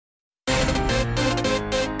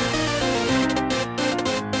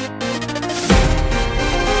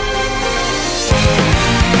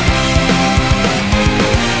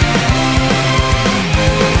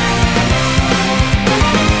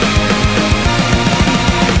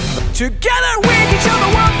Together we can show the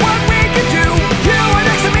world what we can do. You are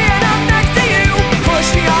next to me and I'm next to you. Push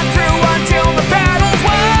me on through until the battle's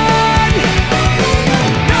won.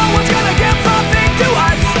 No one's gonna give nothing to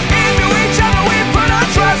us. Into each other we put our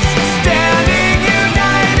trust. Standing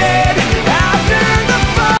united after the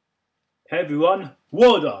fight. Hey everyone,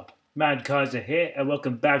 what up? Mad Kaiser here and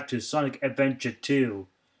welcome back to Sonic Adventure 2.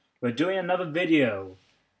 We're doing another video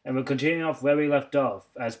and we're continuing off where we left off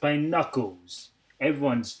as playing Knuckles,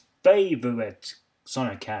 everyone's favorite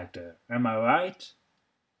Sonic character. Am I right?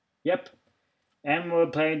 Yep. And we're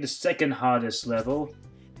playing the second hardest level,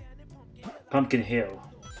 Pumpkin Hill.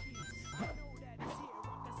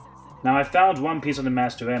 Now I found one piece of the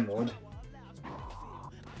Master Emerald.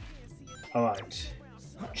 Alright.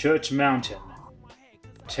 Church Mountain.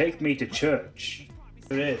 Take me to church.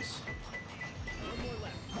 Here it is.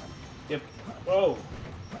 Yep. Whoa.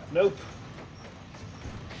 Nope.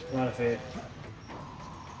 Come out of here.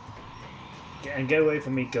 And get away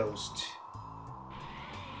from me, ghost.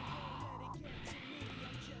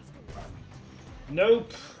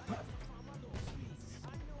 Nope.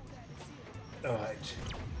 Alright.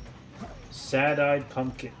 Sad-eyed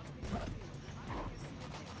pumpkin.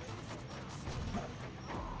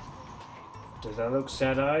 Does that look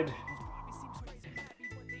sad-eyed?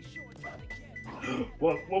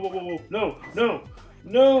 Whoa, whoa, whoa, whoa, whoa, no, no,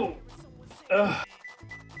 no! Ugh.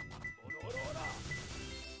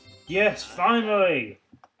 Yes, finally!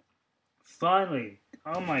 Finally!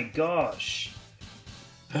 Oh my gosh!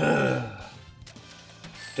 Don't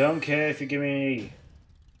care if you give me...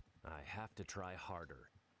 I have to try harder.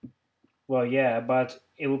 Well, yeah, but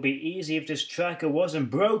it would be easy if this tracker wasn't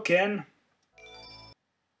broken.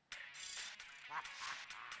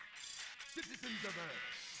 Citizens of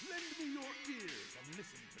Earth, lend me your ears and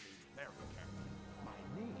listen to me very carefully. My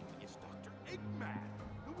name is Dr. Eggman,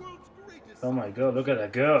 the world's greatest. Oh my god, look at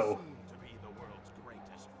that go. Soon to be the world's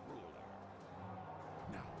greatest ruler.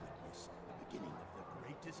 Now witness the beginning of the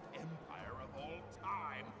greatest empire of all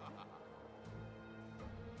time.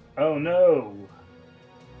 Oh no!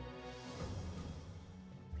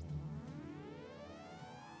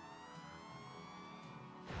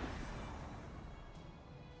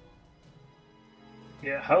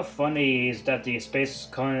 Yeah, how funny is that the Space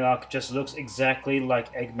Colony Lock just looks exactly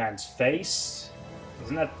like Eggman's face?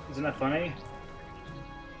 Isn't that funny?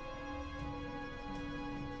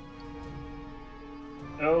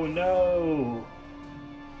 Oh no!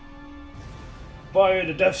 Fire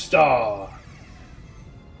the Death Star!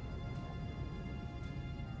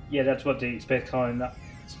 Yeah, that's what the Space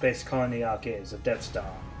Colony Lock is, a Death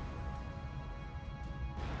Star.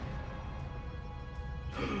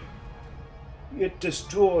 It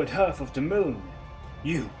destroyed half of the moon,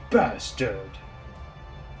 you bastard!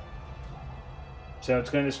 So it's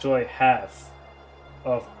going to destroy half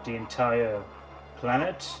of the entire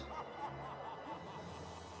planet.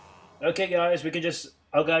 Okay guys, we can just...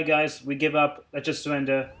 Okay guys, we give up. Let's just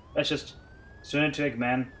surrender. Let's just surrender to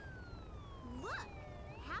Eggman. Look!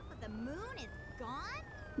 Half of the moon is gone?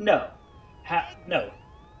 No. No.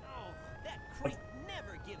 Oh, that creep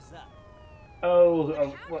never gives up. Oh,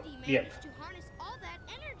 How well, did he yep. manage to harness all that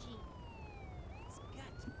energy? It's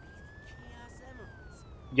got to be the Chaos Emeralds.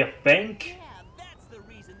 You think? Yeah, that's the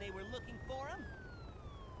reason they were looking for him.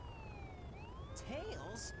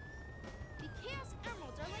 Tails? The Chaos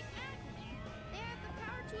Emeralds are like magnets. They have the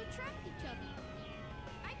power to attract each other.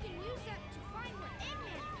 I can use that to find where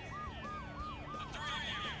Eggman is.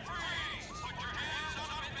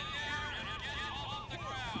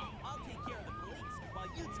 I'll take care of the police while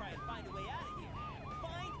you try and find a way out of here.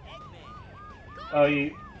 Find Eggman. Oh,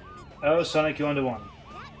 you... Oh, Sonic, you're under one.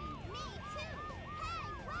 That means me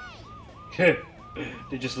too. Hey, wait!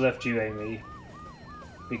 They just left you, Amy.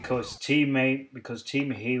 Because Team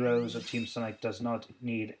Heroes or Team Sonic does not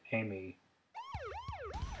need Amy.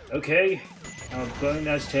 Okay, now we're blowing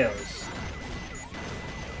those tails.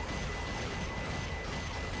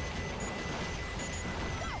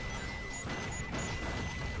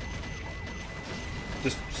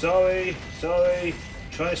 Just sorry, trying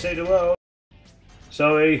to save the world.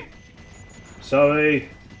 Sorry.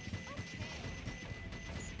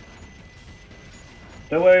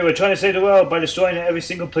 Don't worry, we're trying to save the world by destroying every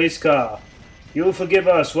single police car. You'll forgive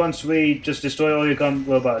us once we just destroy all your gun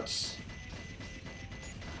robots.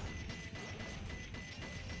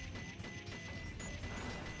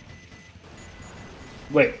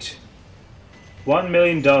 Wait. $1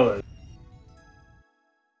 million.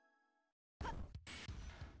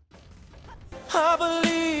 I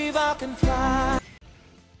believe I can fly.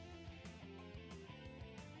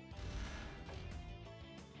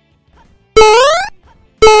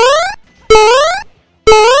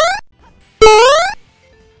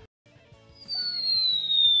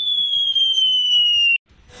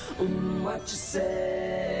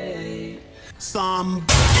 say.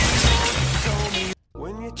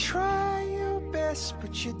 When you try your best,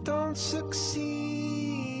 but you don't succeed.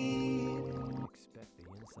 Expect the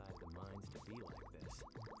inside of the mines to be like this.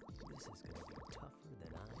 This is gonna be tougher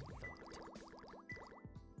than I thought.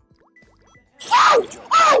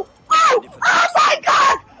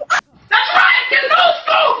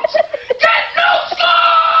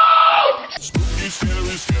 Spooky,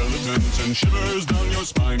 scary skeletons and shivers down your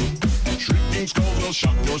spine. Shrieking skulls will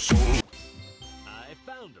shock your soul. I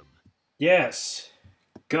found him. Yes.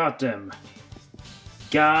 Got him.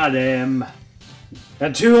 Got him.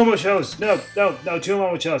 And two more shows. No, two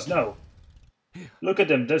more shows. No. Look at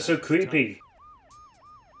them. They're so creepy.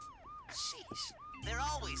 Sheesh. There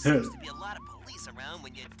always seems to be a lot of police around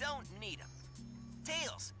when you don't need them.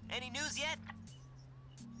 Tails, any news yet?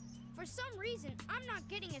 For some reason, I'm not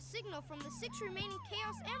getting a signal from the 6 remaining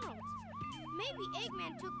Chaos Emeralds. Maybe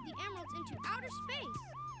Eggman took the emeralds into outer space.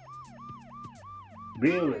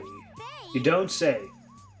 Really? You don't say.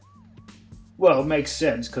 Well, it makes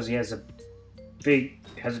sense because he has a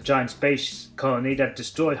giant space colony that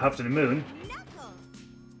destroyed half of the moon.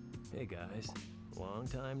 Hey guys, long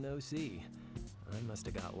time no see. I must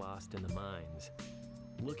have got lost in the mines.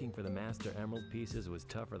 Looking for the Master Emerald pieces was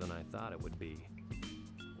tougher than I thought it would be.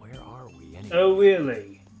 Where are we anyway? Oh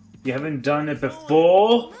really? You haven't done it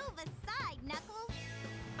before? Move aside, Knuckles.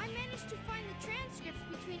 I managed to find the transcripts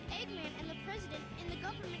between Eggman and the President in the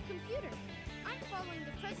government computer. I'm following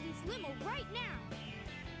the President's limo right now.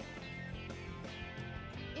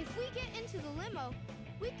 If we get into the limo,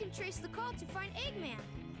 we can trace the call to find Eggman.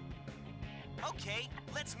 Okay,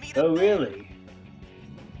 let's meet up Oh there. really?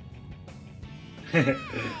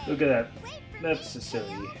 Look at that. That's so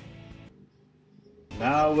silly.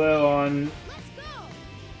 Now we're on Let's go!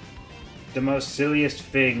 the most silliest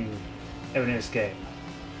thing ever in this game.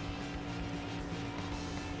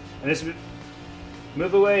 And this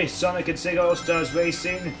move away, Sonic and Sega All-Stars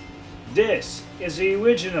Racing. This is the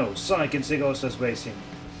original Sonic and Sega All-Stars Racing.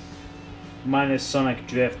 Minus Sonic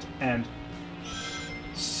Drift and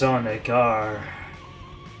Sonic R.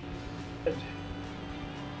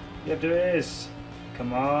 Yep, there it is.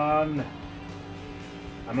 Come on.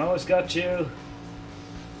 I'm almost got you.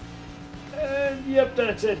 Yep,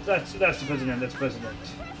 that's it. That's the president. That's the president.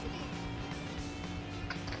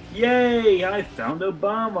 Yay! I found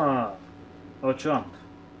Obama. Or Trump.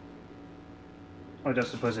 Oh,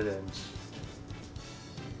 that's the president.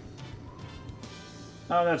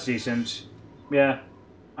 Oh, that's decent. Yeah,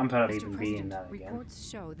 I'm proud of even being that again. Reports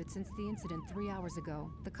show that since the incident 3 hours ago,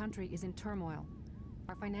 the country is in turmoil.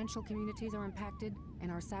 Our financial communities are impacted,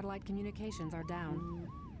 and our satellite communications are down.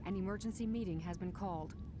 An emergency meeting has been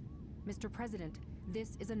called. Mr. President,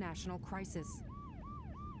 this is a national crisis.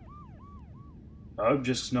 I'm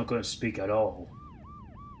just not going to speak at all.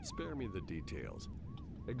 Spare me the details.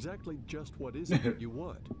 Exactly just what is it that you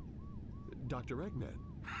want? Dr. Eggman.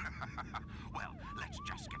 Well, let's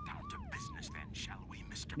just get down to business then, shall we,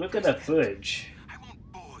 Mr. Look at that President? footage. I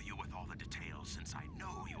won't bore you with all the details since I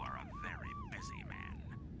know you are a very busy man.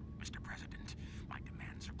 Mr. President, my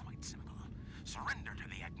demands are quite simple. Surrender to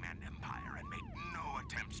the Eggman Empire and make no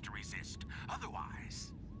attempts to resist.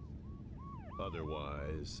 Otherwise,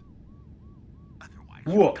 Otherwise,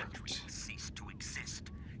 your What? country will cease to exist.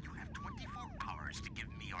 You have 24 hours to give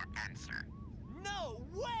me your answer. No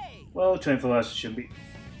way! Well, 24 hours should be.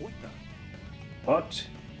 what the? What?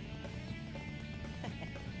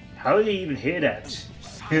 How did you even hear that?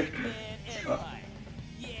 Sonic Man Empire.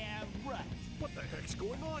 Yeah, right. What the heck's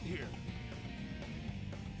going on here?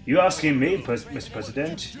 You asking me, Mr.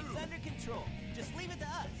 President? It's under control. Just leave it to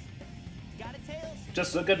us. Got it, Tails?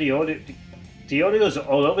 Just look at the audio. The audio's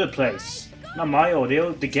all over the place. Not my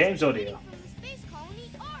audio, the game's audio. From the space colony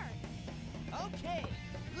R. Okay,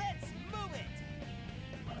 let's move it.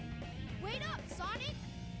 Wait up, Sonic!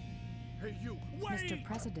 Hey, you, Mr.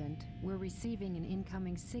 President, we're receiving an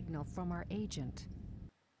incoming signal from our agent.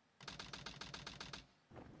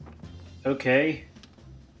 Okay.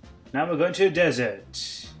 Now we're going to the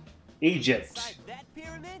desert. Egypt. Inside that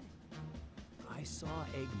pyramid? I saw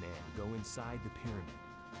Eggman go inside the pyramid.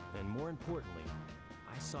 And more importantly,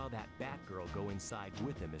 I saw that Batgirl go inside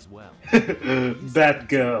with him as well.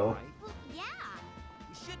 Batgirl. Right? Well, yeah.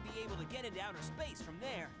 You should be able to get into outer space from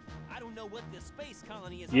there. I don't know what this space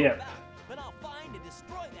colony is Yep. all about, but I'll find and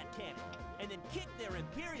destroy that cannon, and then kick their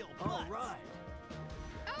imperial butts. All right.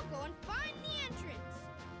 I'll go and find the entrance.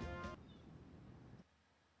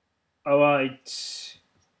 Alright.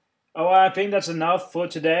 Alright, I think that's enough for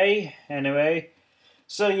today. Anyway.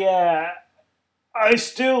 So yeah. I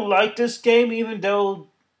still like this game even though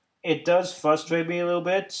it does frustrate me a little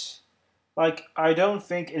bit. Like, I don't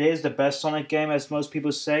think it is the best Sonic game as most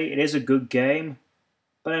people say. It is a good game.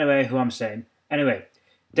 But anyway, who I'm saying. Anyway,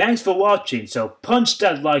 thanks for watching. So punch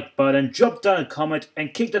that like button, drop down a comment,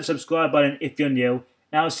 and kick that subscribe button if you're new.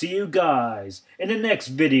 And I'll see you guys in the next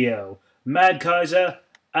video. Mad Kaiser,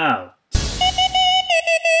 out.